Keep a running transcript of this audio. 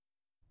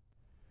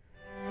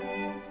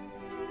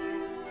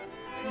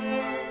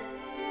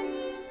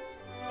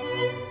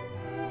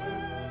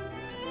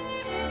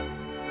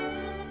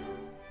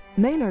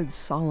Maynard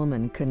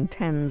Solomon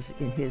contends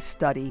in his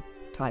study,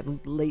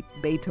 titled Late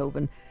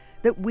Beethoven,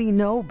 that we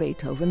know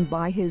Beethoven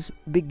by his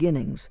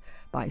beginnings,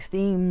 by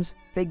themes,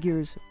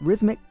 figures,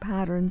 rhythmic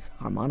patterns,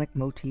 harmonic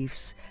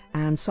motifs,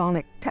 and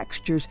sonic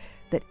textures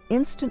that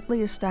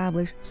instantly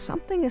establish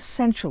something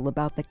essential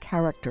about the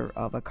character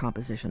of a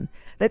composition,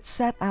 that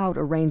set out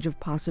a range of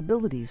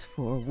possibilities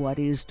for what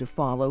is to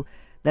follow,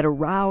 that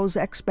arouse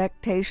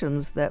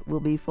expectations that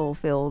will be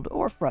fulfilled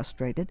or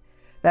frustrated,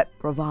 that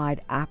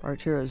provide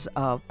apertures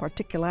of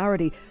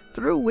particularity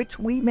through which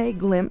we may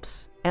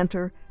glimpse,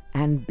 enter,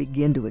 and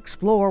begin to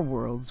explore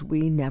worlds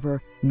we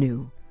never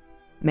knew.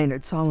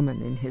 Maynard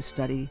Solomon in his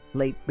study,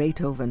 Late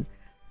Beethoven.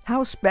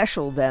 How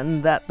special,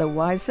 then, that the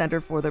Wise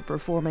Center for the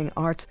Performing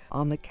Arts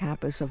on the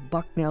campus of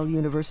Bucknell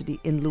University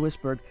in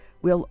Lewisburg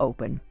will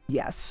open,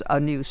 yes, a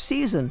new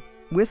season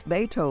with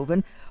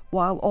Beethoven,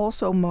 while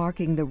also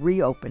marking the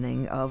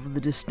reopening of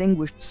the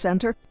distinguished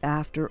center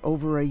after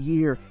over a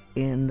year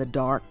in the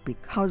dark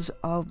because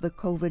of the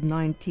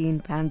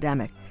COVID-19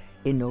 pandemic.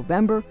 In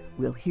November,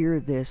 we'll hear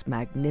this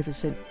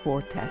magnificent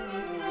quartet.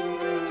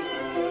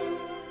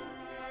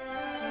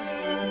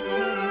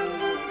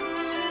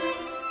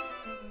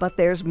 But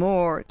there's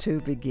more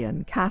to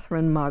begin.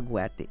 Catherine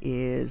Margouet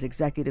is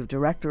executive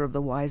director of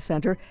the Wise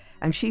Center,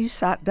 and she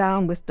sat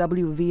down with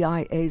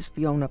WVIA's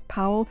Fiona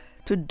Powell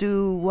to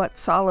do what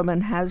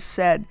Solomon has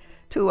said,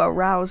 to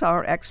arouse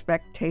our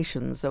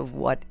expectations of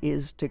what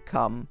is to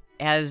come.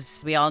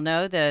 As we all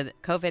know, the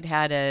COVID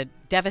had a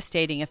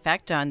devastating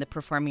effect on the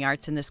performing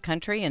arts in this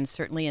country and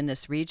certainly in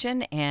this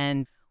region,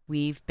 and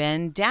we've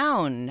been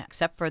down,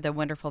 except for the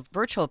wonderful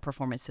virtual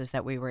performances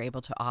that we were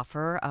able to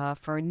offer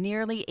for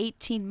nearly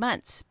 18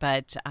 months.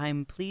 But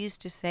I'm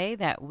pleased to say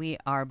that we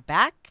are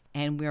back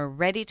and we're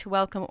ready to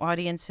welcome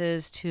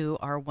audiences to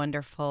our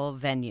wonderful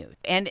venue.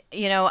 And,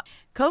 you know,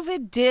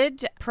 COVID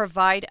did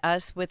provide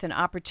us with an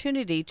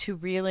opportunity to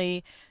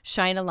really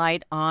shine a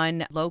light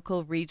on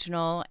local,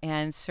 regional,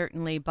 and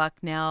certainly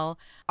Bucknell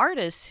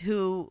artists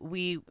who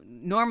we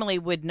normally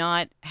would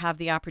not have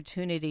the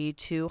opportunity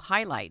to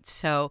highlight.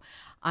 So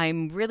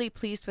I'm really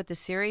pleased with the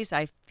series.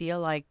 I feel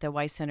like the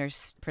Wise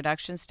Center's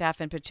production staff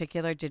in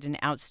particular did an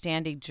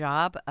outstanding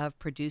job of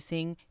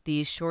producing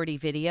these shorty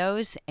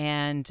videos,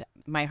 and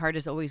my heart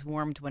is always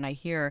warmed when I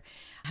hear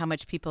how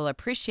much people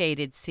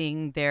appreciated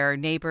seeing their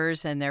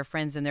neighbors and their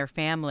friends and their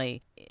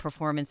family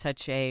perform in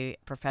such a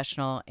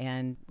professional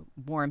and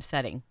warm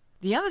setting.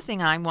 The other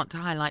thing I want to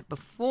highlight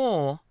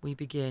before we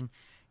begin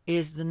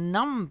is the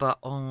number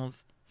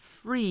of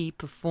free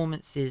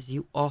performances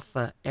you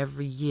offer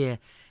every year.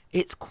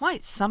 It's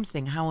quite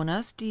something. How on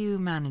earth do you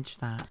manage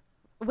that?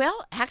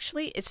 Well,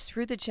 actually, it's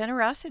through the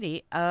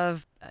generosity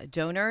of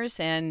donors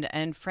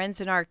and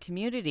friends in our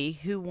community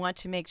who want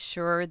to make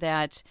sure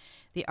that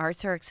the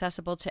arts are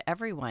accessible to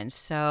everyone.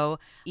 So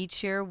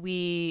each year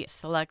we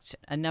select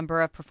a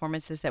number of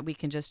performances that we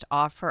can just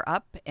offer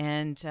up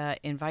and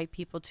invite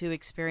people to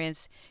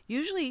experience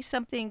usually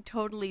something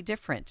totally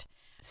different.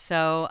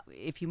 So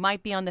if you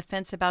might be on the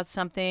fence about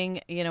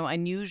something, you know,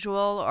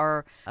 unusual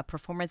or a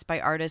performance by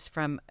artists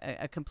from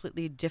a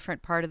completely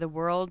different part of the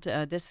world,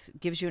 this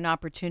gives you an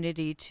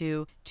opportunity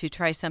to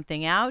try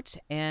something out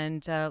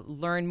and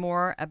learn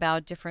more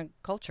about different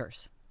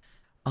cultures.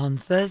 On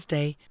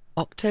Thursday,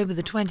 October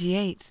the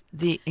 28th,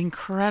 the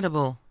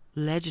incredible,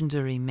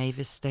 legendary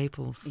Mavis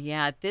Staples.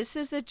 Yeah, this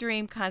is a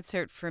dream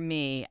concert for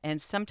me.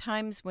 And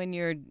sometimes when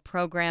you're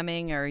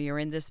programming or you're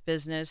in this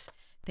business,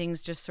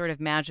 things just sort of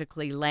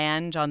magically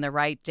land on the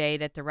right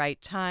date at the right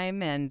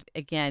time. And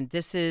again,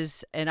 this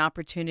is an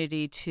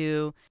opportunity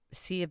to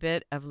see a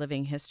bit of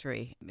living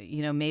history.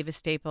 You know, Mavis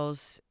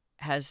Staples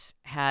has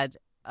had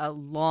a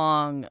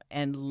long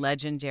and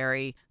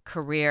legendary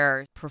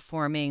career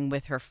performing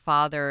with her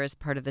father as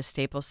part of the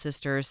Staples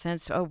sisters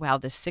since, the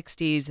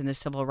 60s and the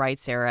civil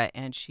rights era.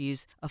 And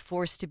she's a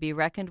force to be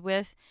reckoned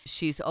with.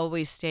 She's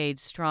always stayed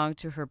strong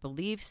to her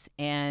beliefs,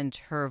 and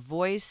her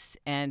voice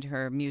and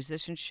her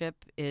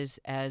musicianship is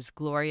as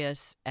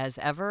glorious as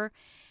ever.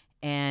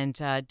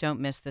 And don't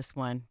miss this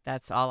one.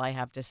 That's all I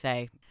have to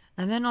say.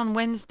 And then on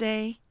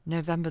Wednesday,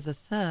 November the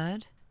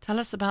 3rd, tell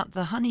us about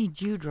the Honey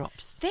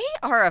Dewdrops. They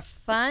are a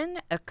fun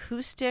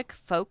acoustic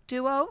folk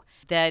duo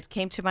that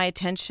came to my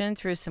attention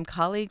through some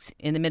colleagues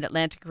in the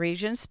Mid-Atlantic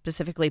region,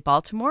 specifically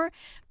Baltimore,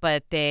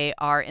 but they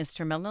are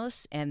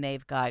instrumentalists and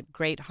they've got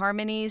great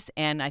harmonies,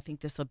 and I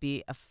think this will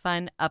be a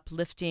fun,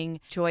 uplifting,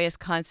 joyous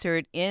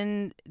concert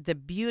in the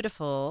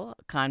beautiful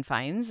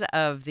confines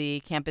of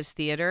the Campus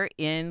Theater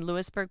in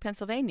Lewisburg,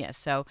 Pennsylvania.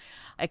 So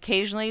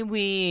occasionally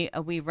we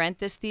rent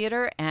this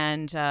theater,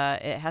 and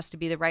it has to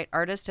be the right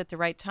artist at the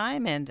right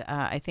time, and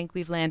I think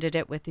we've landed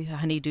it with the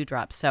Honey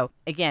Dewdrops. So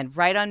again,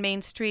 right on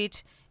Main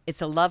Street.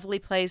 It's a lovely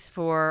place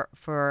for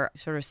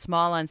sort of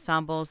small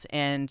ensembles,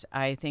 and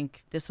I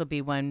think this will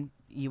be one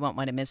you won't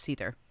want to miss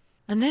either.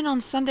 And then on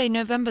Sunday,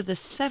 November the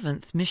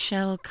 7th,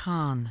 Michelle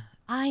Kahn.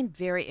 I'm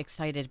very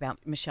excited about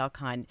Michelle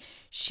Kahn.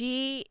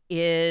 She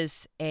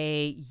is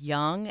a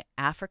young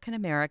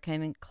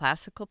African-American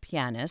classical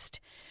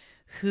pianist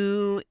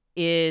who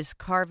is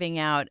carving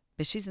out,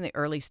 but she's in the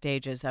early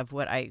stages of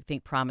what I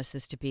think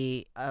promises to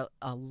be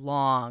a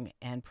long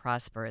and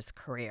prosperous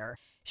career.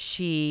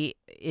 She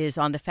is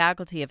on the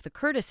faculty of the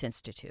Curtis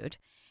Institute,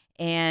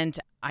 and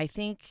I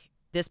think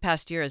this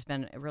past year has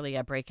been really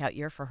a breakout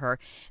year for her,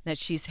 that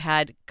she's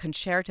had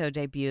concerto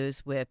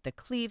debuts with the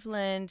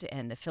Cleveland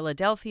and the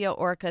Philadelphia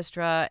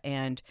Orchestra,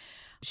 and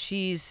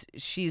she's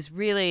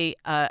really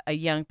a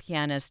young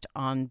pianist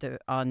on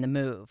the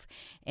move.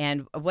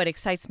 And what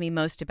excites me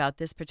most about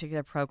this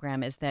particular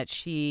program is that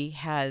she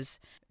has,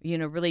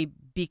 really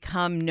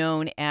become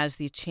known as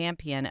the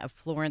champion of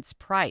Florence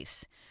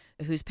Price,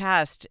 who's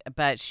passed,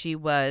 but she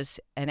was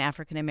an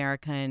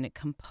African-American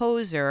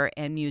composer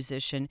and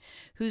musician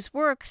whose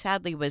work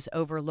sadly was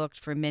overlooked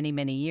for many,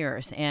 many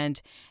years. And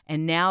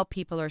now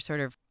people are sort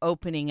of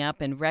opening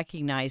up and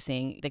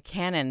recognizing the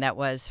canon that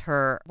was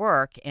her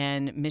work.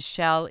 And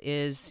Michelle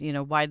is,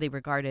 widely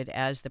regarded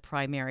as the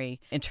primary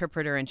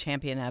interpreter and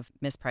champion of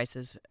Miss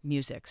Price's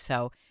music.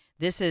 So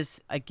this is,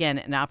 again,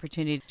 an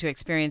opportunity to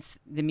experience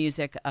the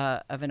music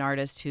of an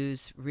artist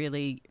who's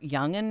really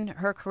young in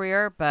her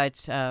career,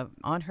 but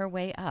on her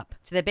way up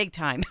to the big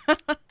time.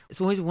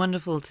 It's always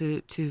wonderful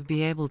to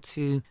be able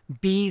to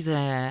be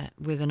there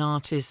with an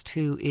artist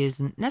who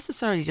isn't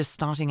necessarily just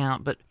starting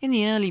out, but in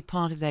the early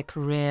part of their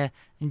career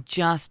and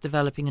just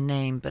developing a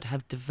name, but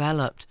have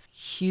developed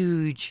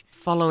huge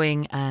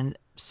following and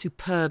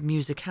superb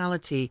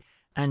musicality,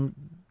 and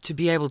to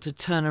be able to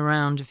turn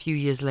around a few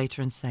years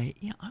later and say,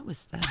 yeah, I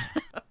was there.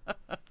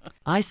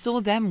 I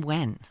saw them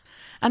when.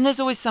 And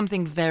there's always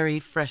something very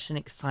fresh and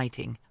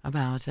exciting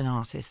about an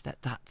artist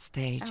at that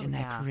stage in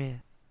their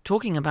career.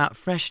 Talking about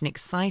fresh and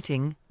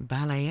exciting,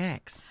 Ballet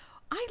X.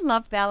 I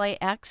love Ballet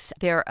X.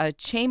 They're a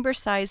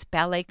chamber-sized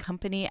ballet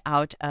company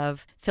out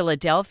of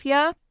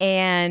Philadelphia.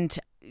 And,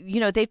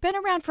 they've been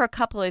around for a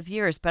couple of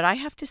years, but I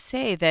have to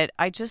say that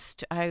I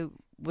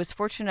was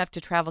fortunate enough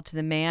to travel to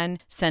the Mann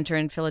Center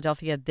in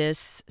Philadelphia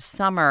this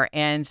summer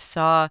and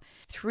saw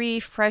 3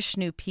 fresh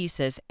new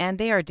pieces, and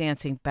they are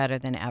dancing better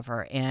than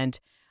ever. And,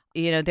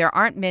 there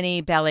aren't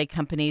many ballet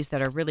companies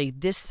that are really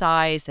this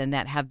size and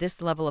that have this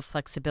level of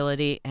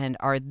flexibility and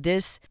are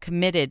this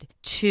committed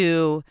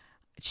to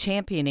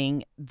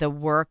championing the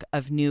work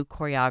of new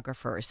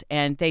choreographers.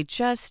 And they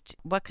just,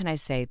 what can I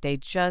say? They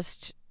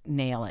just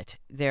nail it.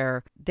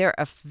 They're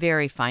a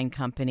very fine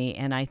company,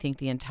 and I think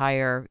the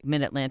entire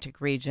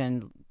Mid-Atlantic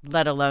region,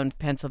 let alone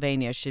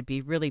Pennsylvania, should be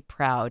really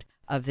proud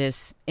of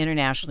this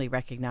internationally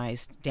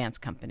recognized dance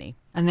company.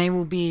 And they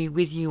will be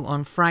with you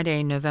on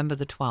Friday, November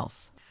the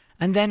 12th.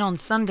 And then on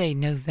Sunday,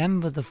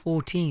 November the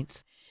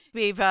 14th.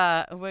 We've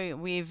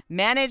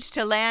managed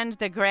to land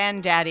the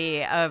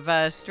granddaddy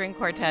of string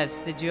quartets,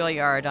 the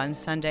Juilliard, on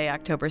Sunday,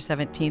 October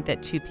 17th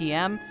at 2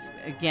 p.m.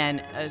 Again,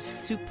 a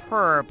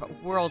superb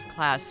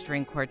world-class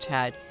string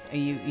quartet.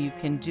 You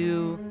can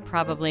do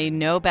probably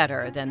no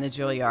better than the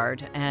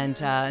Juilliard. And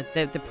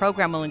the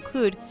program will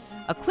include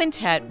a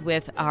quintet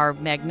with our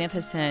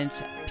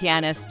magnificent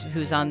pianist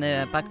who's on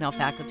the Bucknell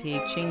faculty,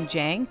 Ching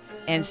Jiang.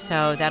 And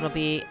so that'll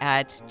be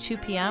at 2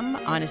 p.m.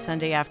 on a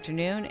Sunday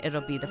afternoon.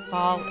 It'll be the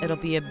fall. It'll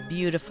be a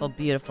beautiful,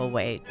 beautiful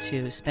way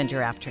to spend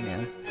your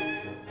afternoon.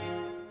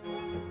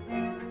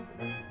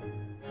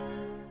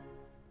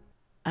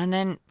 And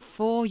then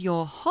for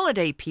your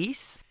holiday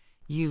piece,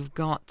 you've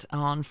got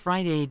on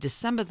Friday,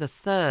 December the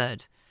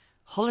 3rd,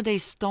 Holiday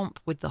Stomp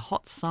with the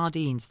Hot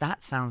Sardines.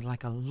 That sounds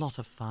like a lot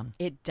of fun.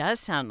 It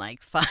does sound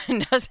like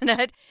fun, doesn't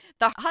it?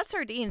 The Hot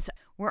Sardines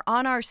were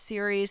on our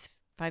series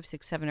 5,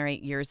 6, 7, or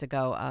 8 years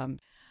ago.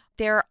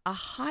 They're a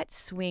hot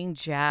swing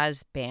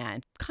jazz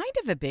band, kind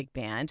of a big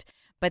band,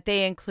 but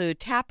they include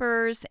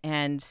tappers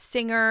and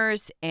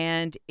singers,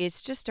 and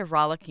it's just a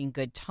rollicking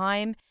good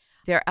time.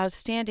 They're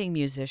outstanding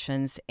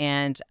musicians,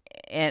 and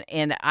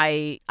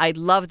I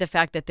love the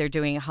fact that they're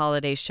doing a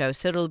holiday show.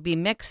 So it'll be a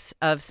mix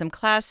of some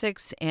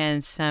classics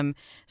and some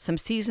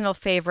seasonal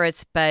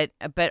favorites, but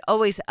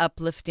always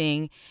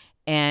uplifting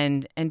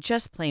and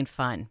just plain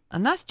fun.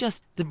 And that's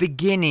just the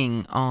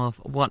beginning of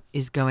what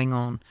is going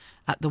on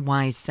at the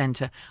Wise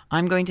Center.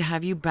 I'm going to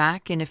have you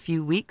back in a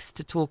few weeks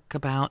to talk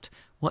about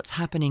what's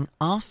happening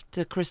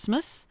after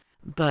Christmas.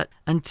 But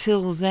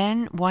until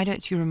then, why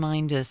don't you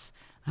remind us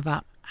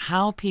about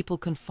how people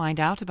can find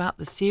out about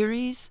the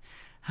series,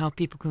 how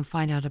people can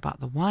find out about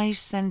the Wise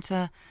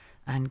Center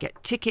and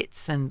get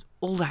tickets and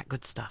all that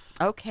good stuff.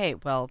 Okay,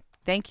 well,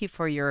 thank you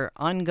for your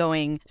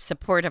ongoing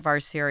support of our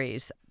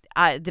series.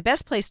 The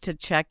best place to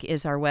check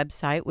is our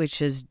website,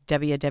 which is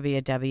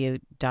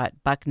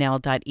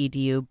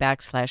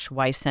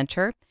www.bucknell.edu/Wise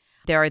Center.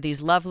 There are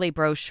these lovely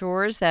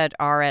brochures that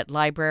are at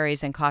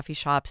libraries and coffee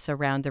shops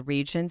around the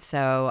region,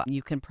 so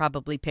you can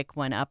probably pick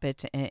one up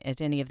at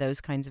any of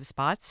those kinds of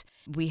spots.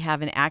 We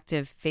have an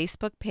active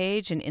Facebook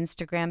page and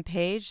Instagram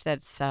page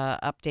that's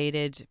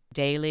updated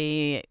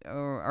daily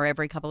or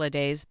every couple of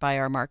days by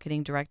our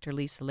marketing director,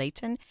 Lisa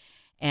Layton.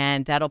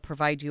 And that'll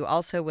provide you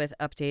also with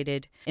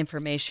updated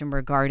information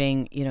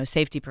regarding,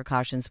 safety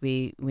precautions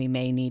we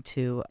may need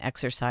to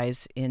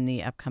exercise in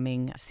the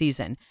upcoming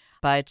season.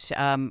 But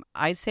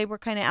I'd say we're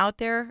kind of out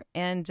there,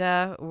 and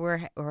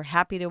we're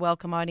happy to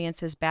welcome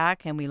audiences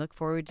back, and we look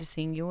forward to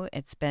seeing you.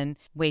 It's been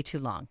way too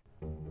long.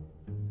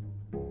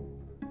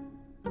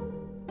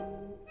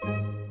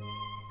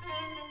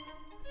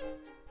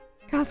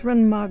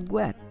 Catherine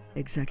Margouet,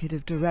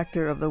 Executive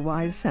Director of the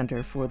Wise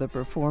Center for the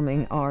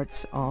Performing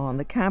Arts on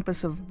the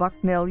campus of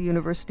Bucknell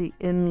University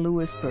in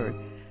Lewisburg,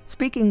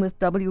 speaking with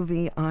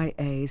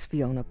WVIA's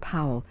Fiona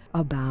Powell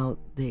about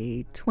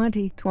the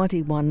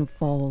 2021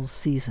 fall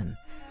season.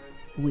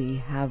 We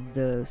have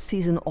the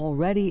season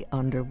already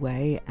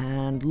underway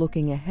and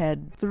looking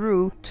ahead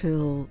through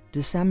till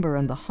December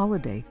and the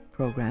holiday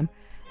program.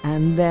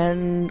 And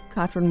then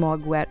Catherine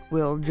Margouet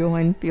will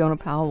join Fiona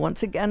Powell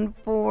once again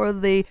for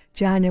the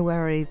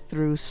January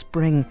through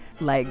spring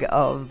leg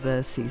of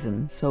the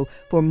season. So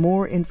for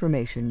more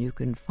information, you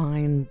can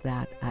find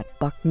that at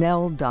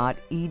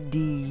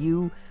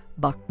bucknell.edu,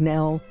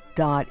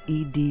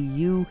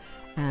 bucknell.edu.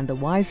 And the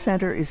Wise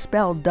Center is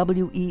spelled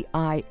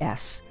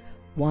W-E-I-S,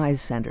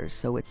 Wise Center.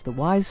 So it's the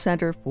Wise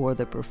Center for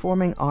the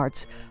Performing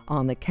Arts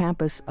on the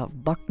campus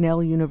of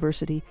Bucknell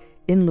University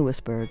in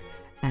Lewisburg.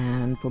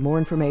 And for more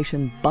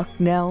information,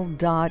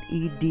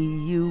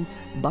 bucknell.edu,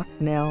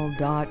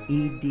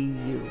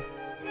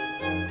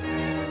 bucknell.edu.